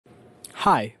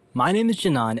Hi, my name is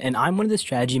Janan, and I'm one of the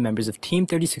strategy members of Team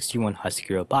 3061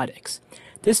 Husky Robotics.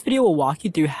 This video will walk you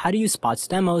through how to use Spot's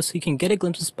demo so you can get a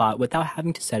glimpse of Spot without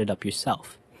having to set it up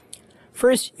yourself.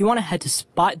 First, you want to head to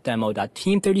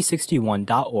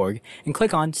spotdemo.team3061.org and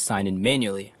click on Sign In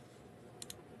Manually.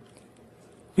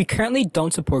 We currently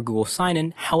don't support Google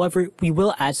Sign-In, however, we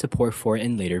will add support for it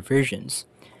in later versions.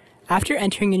 After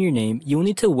entering in your name, you will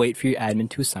need to wait for your admin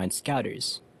to assign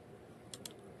scouters.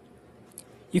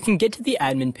 You can get to the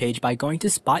admin page by going to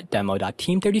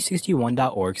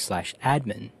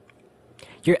spotdemo.team3061.org/admin.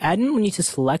 Your admin will need to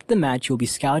select the match you will be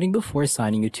scouting before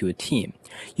assigning you to a team.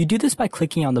 You do this by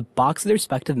clicking on the box of the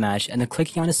respective match and then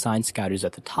clicking on Assign Scouters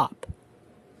at the top.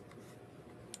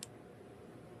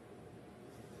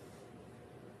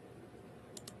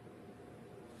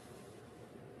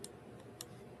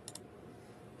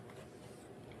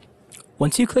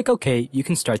 Once you click OK, you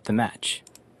can start the match.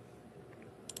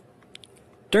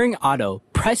 During auto,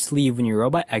 press leave when your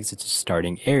robot exits the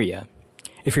starting area.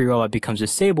 If your robot becomes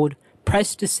disabled,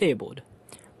 press disabled.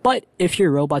 But if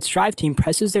your robot's drive team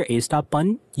presses their A-stop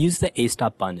button, use the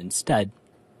A-stop button instead.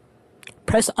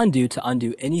 Press undo to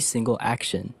undo any single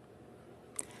action.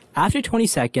 After 20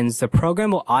 seconds, the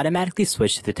program will automatically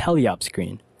switch to the teleop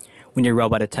screen. When your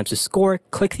robot attempts to score,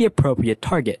 click the appropriate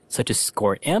target, such as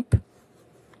score amp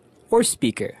or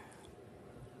speaker.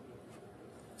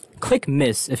 Click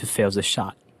miss if it fails a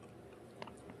shot.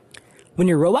 When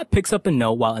your robot picks up a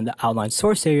note while in the outline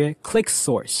source area, click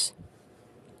source.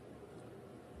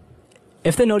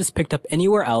 If the note is picked up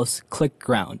anywhere else, click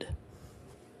ground.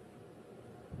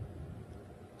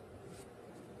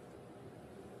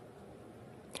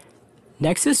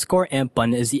 Next to the score amp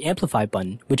button is the amplify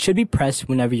button, which should be pressed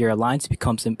whenever your alliance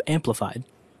becomes amplified.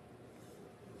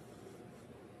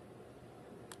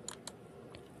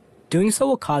 Doing so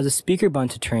will cause the speaker button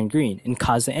to turn green and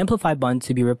cause the amplify button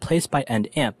to be replaced by end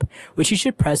amp, which you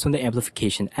should press when the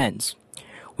amplification ends.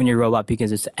 When your robot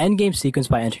begins its endgame sequence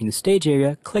by entering the stage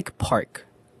area, click park.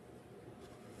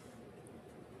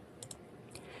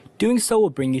 Doing so will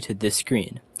bring you to this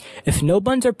screen. If no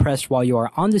buttons are pressed while you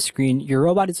are on the screen, your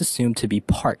robot is assumed to be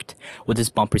parked, with its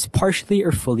bumpers partially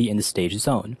or fully in the stage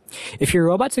zone. If your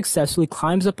robot successfully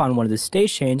climbs up on one of the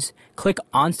stage chains, click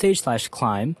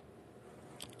onstage/climb.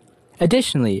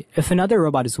 Additionally, if another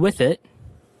robot is with it,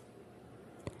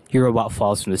 your robot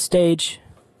falls from the stage,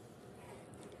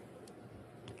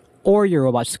 or your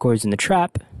robot scores in the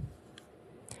trap,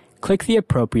 click the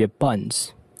appropriate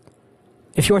buttons.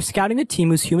 If you are scouting the team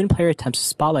whose human player attempts to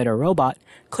spotlight a robot,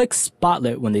 click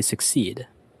Spotlight when they succeed.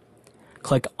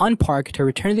 Click Unpark to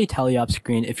return to the teleop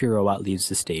screen if your robot leaves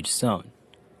the stage zone.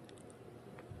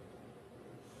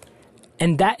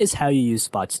 And that is how you use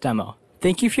Spot's demo.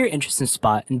 Thank you for your interest in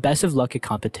Spot, and best of luck at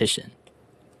competition.